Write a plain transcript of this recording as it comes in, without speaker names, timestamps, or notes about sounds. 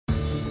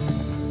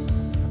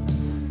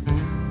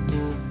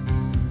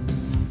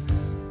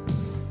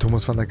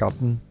Thomas Von der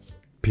Gathen,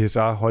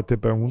 PSA, heute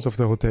bei uns auf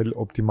der Hotel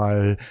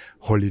Optimal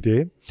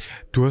Holiday.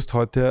 Du hast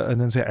heute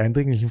einen sehr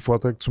eindringlichen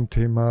Vortrag zum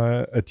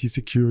Thema IT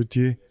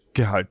Security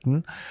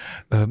gehalten.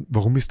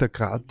 Warum ist da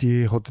gerade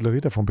die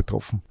Hotelerie davon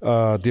betroffen?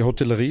 Die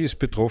Hotelerie ist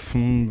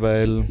betroffen,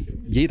 weil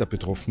jeder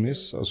betroffen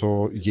ist.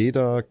 Also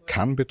jeder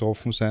kann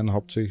betroffen sein,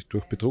 hauptsächlich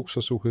durch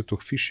Betrugsversuche,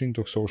 durch Phishing,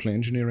 durch Social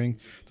Engineering.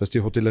 Da ist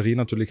die Hotelerie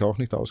natürlich auch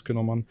nicht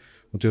ausgenommen.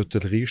 Und die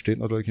Hotelerie steht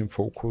natürlich im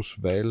Fokus,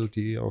 weil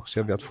die auch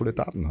sehr wertvolle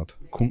Daten hat.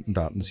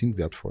 Kundendaten sind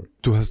wertvoll.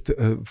 Du hast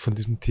von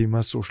diesem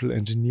Thema Social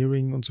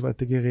Engineering und so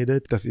weiter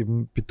geredet, dass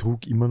eben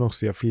Betrug immer noch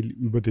sehr viel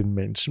über den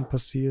Menschen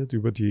passiert,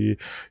 über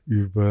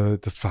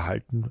das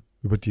Verhalten,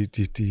 über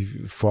die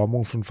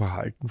Formung von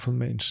Verhalten von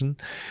Menschen.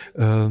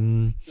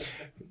 Im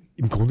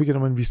Grunde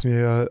genommen wissen wir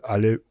ja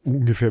alle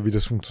ungefähr, wie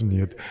das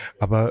funktioniert.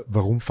 Aber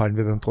warum fallen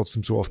wir dann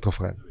trotzdem so oft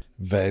drauf rein?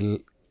 Weil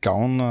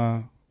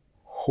Gauner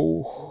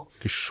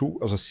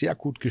also sehr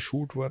gut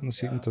geschult worden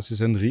sind. Das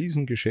ist ein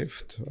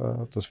Riesengeschäft.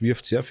 Das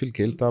wirft sehr viel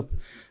Geld ab.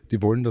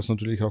 Die wollen das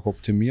natürlich auch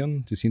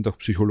optimieren. Die sind auch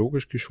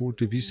psychologisch geschult.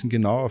 Die wissen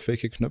genau, auf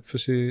welche Knöpfe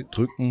sie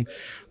drücken.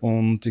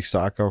 Und ich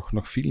sage auch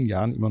nach vielen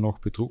Jahren immer noch,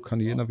 Betrug kann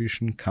jeden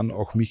erwischen, kann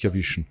auch mich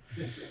erwischen.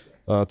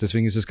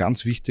 Deswegen ist es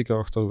ganz wichtig,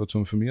 auch darüber zu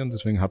informieren.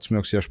 Deswegen hat es mir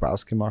auch sehr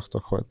Spaß gemacht,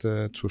 auch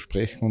heute zu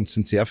sprechen. Und es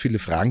sind sehr viele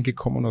Fragen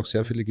gekommen, auch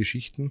sehr viele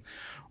Geschichten.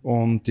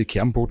 Und die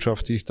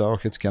Kernbotschaft, die ich da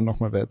auch jetzt gern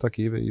nochmal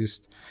weitergebe,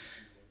 ist,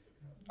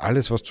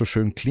 alles, was so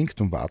schön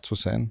klingt, um wahr zu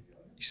sein,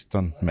 ist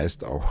dann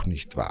meist auch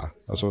nicht wahr.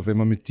 Also wenn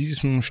man mit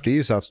diesem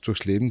Stehsatz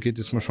durchs Leben geht,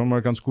 ist man schon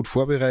mal ganz gut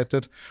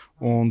vorbereitet.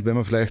 Und wenn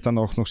man vielleicht dann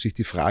auch noch sich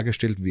die Frage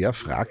stellt, wer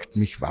fragt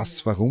mich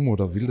was, warum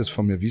oder will das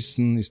von mir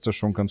wissen, ist das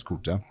schon ganz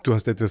gut. Ja? Du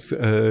hast etwas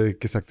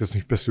gesagt, das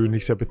mich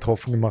persönlich sehr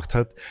betroffen gemacht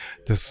hat,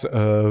 dass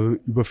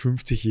über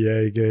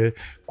 50-jährige,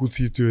 gut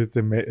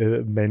situierte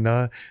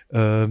Männer,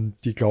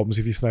 die glauben,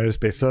 sie wissen alles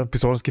besser,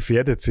 besonders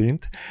gefährdet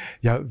sind.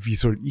 Ja, wie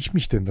soll ich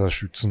mich denn da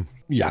schützen?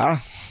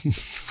 Ja,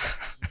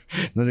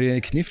 natürlich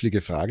eine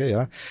knifflige Frage,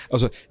 ja.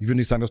 Also ich würde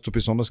nicht sagen, dass du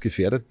besonders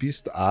gefährdet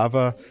bist,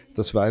 aber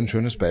das war ein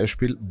schönes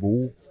Beispiel,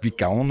 wie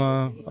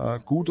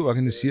Gauner gut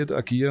organisiert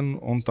agieren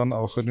und dann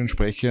auch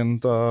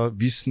entsprechend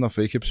wissen, auf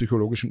welche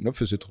psychologischen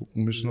Knöpfe sie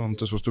drücken müssen.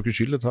 Und das, was du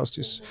geschildert hast,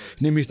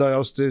 nehme ich da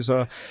aus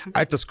dieser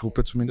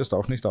Altersgruppe zumindest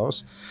auch nicht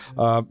aus.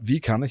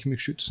 Wie kann ich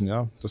mich schützen?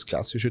 Ja, das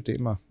klassische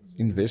Thema.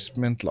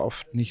 Investment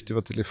läuft nicht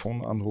über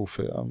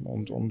Telefonanrufe, ja,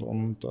 und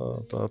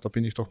da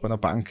bin ich doch bei einer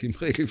Bank im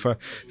Regelfall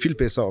viel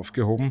besser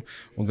aufgehoben.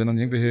 Und wenn dann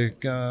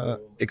irgendwelche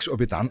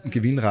exorbitanten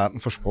Gewinnraten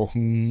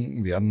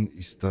versprochen werden,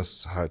 ist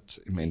das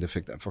halt im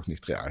Endeffekt einfach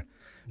nicht real.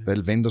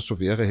 Weil wenn das so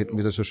wäre, hätten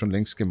wir das ja schon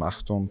längst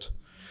gemacht und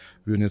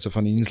würden jetzt auf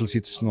einer Insel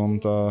sitzen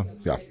und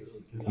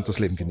das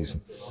Leben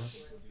genießen.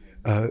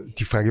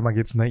 Die Frage mag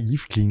jetzt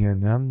naiv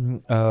klingen.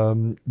 Ja?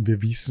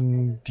 Wir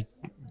wissen, die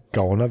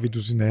Gauner, wie du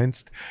sie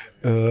nennst,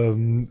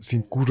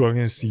 sind gut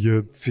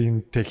organisiert,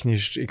 sind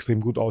technisch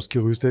extrem gut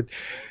ausgerüstet.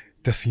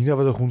 Das sind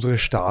aber doch unsere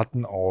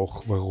Staaten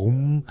auch.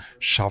 Warum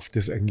schafft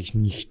es eigentlich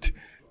nicht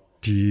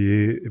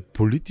die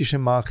politische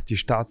Macht, die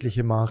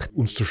staatliche Macht,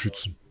 uns zu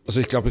schützen?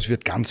 Also ich glaube, es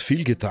wird ganz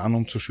viel getan,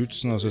 um zu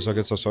schützen. Also ich sage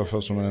jetzt aus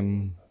so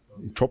einem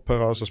Job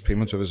heraus, als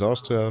Payment Service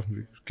Austria,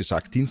 wie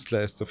gesagt,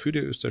 Dienstleister für die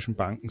österreichischen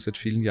Banken seit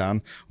vielen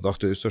Jahren, und auch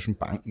die österreichischen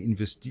Banken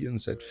investieren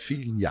seit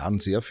vielen Jahren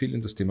sehr viel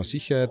in das Thema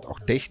Sicherheit, auch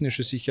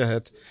technische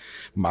Sicherheit,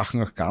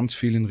 machen auch ganz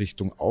viel in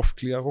Richtung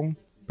Aufklärung,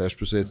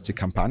 beispielsweise jetzt die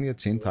Kampagne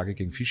 10 Tage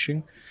gegen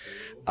Phishing.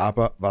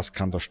 Aber was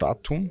kann der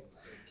Staat tun?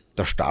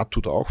 Der Staat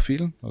tut auch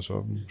viel,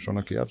 also schon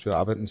erklärt, wir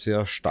arbeiten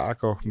sehr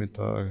stark auch mit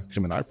der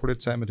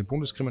Kriminalpolizei, mit dem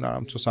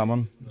Bundeskriminalamt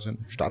zusammen, das ist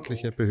eine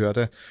staatliche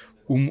Behörde,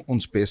 um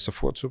uns besser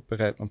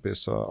vorzubereiten und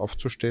besser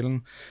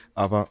aufzustellen.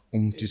 Aber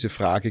um diese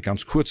Frage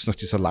ganz kurz, nach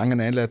dieser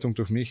langen Einleitung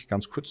durch mich,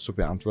 ganz kurz zu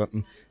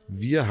beantworten,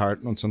 wir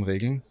halten uns an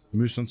Regeln,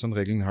 müssen uns an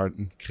Regeln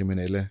halten,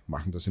 Kriminelle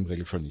machen das im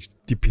Regelfall nicht.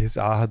 Die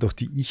PSA hat auch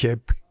die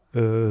Ich-App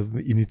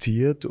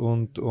initiiert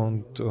und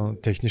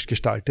technisch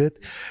gestaltet.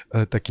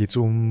 Da geht es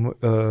um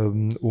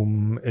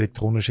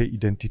elektronische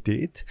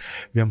Identität.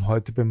 Wir haben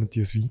heute bei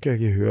Matthias Winkler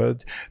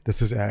gehört, dass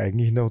das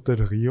eigentlich in der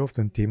Hotelerie oft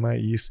ein Thema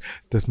ist,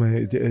 dass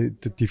man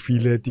die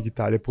viele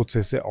digitale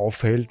Prozesse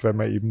aufhält, weil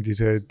man eben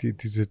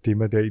dieses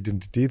Thema der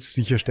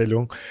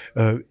Identitätssicherstellung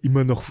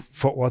immer noch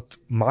vor Ort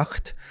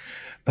macht.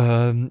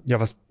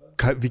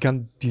 Wie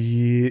kann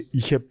die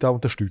Ich-App da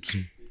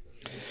unterstützen?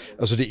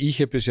 Also die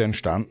Ich-App ist ja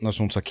entstanden aus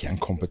unserer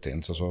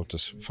Kernkompetenz, also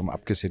das vom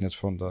abgesehen jetzt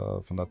von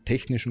der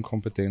technischen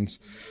Kompetenz,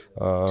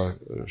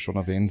 schon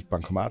erwähnt,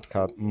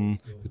 Bankomatkarten,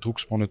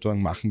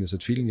 Betrugsmonitoring machen wir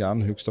seit vielen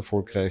Jahren höchst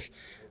erfolgreich.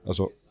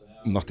 Also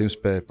nachdem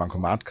es bei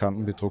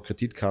Bankomatkartenbetrug,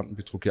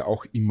 Kreditkartenbetrug ja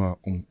auch immer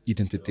um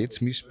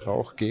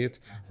Identitätsmissbrauch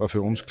geht, war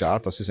für uns klar,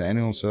 das ist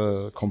eine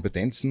unserer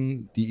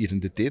Kompetenzen, die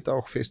Identität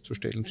auch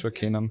festzustellen, zu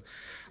erkennen.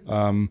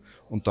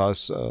 Und da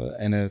ist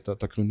eine der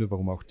Gründe,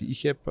 warum auch die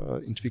Ich-App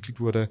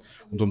entwickelt wurde.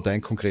 Und um da ein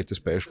konkretes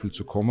Beispiel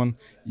zu kommen,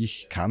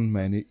 ich kann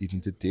meine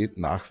Identität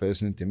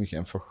nachweisen, indem ich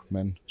einfach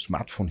mein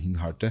Smartphone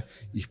hinhalte.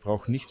 Ich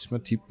brauche nichts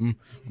mehr tippen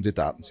und die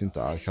Daten sind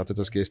da. Ich hatte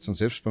das gestern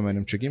selbst bei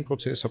meinem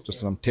Check-in-Prozess, habe das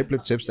dann am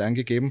Tablet selbst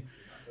eingegeben,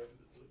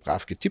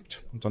 brav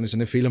getippt und dann ist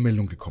eine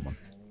Fehlermeldung gekommen.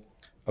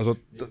 Also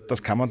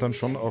das kann man dann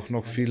schon auch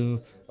noch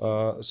viel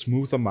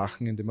smoother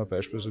machen, indem man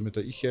beispielsweise mit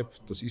der Ich-App,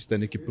 das ist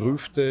eine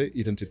geprüfte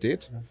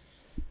Identität,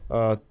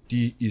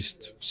 die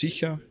ist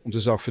sicher und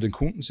ist auch für den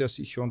Kunden sehr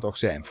sicher und auch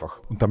sehr einfach.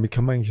 Und damit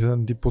kann man eigentlich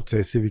dann die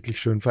Prozesse wirklich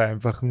schön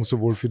vereinfachen,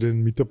 sowohl für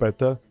den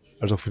Mitarbeiter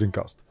als auch für den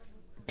Gast.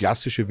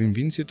 Klassische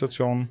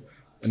Win-Win-Situation,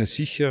 eine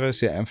sichere,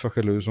 sehr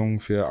einfache Lösung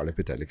für alle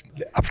Beteiligten.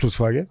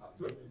 Abschlussfrage,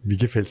 wie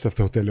gefällt es auf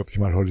der Hotel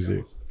Optimal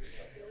Holiday?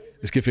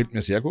 Es gefällt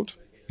mir sehr gut.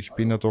 Ich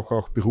bin ja doch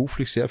auch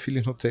beruflich sehr viel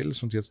in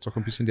Hotels und jetzt auch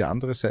ein bisschen die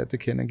andere Seite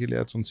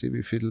kennengelernt und sehe,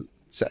 wie viel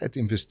Zeit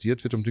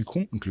investiert wird, um den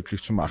Kunden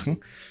glücklich zu machen.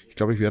 Ich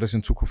glaube, ich werde es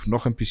in Zukunft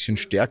noch ein bisschen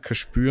stärker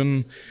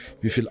spüren,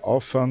 wie viel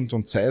Aufwand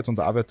und Zeit und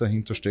Arbeit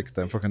dahinter steckt,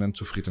 einfach einen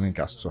zufriedenen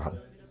Gast zu haben.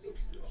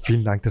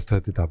 Vielen Dank, dass du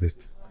heute da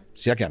bist.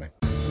 Sehr gerne.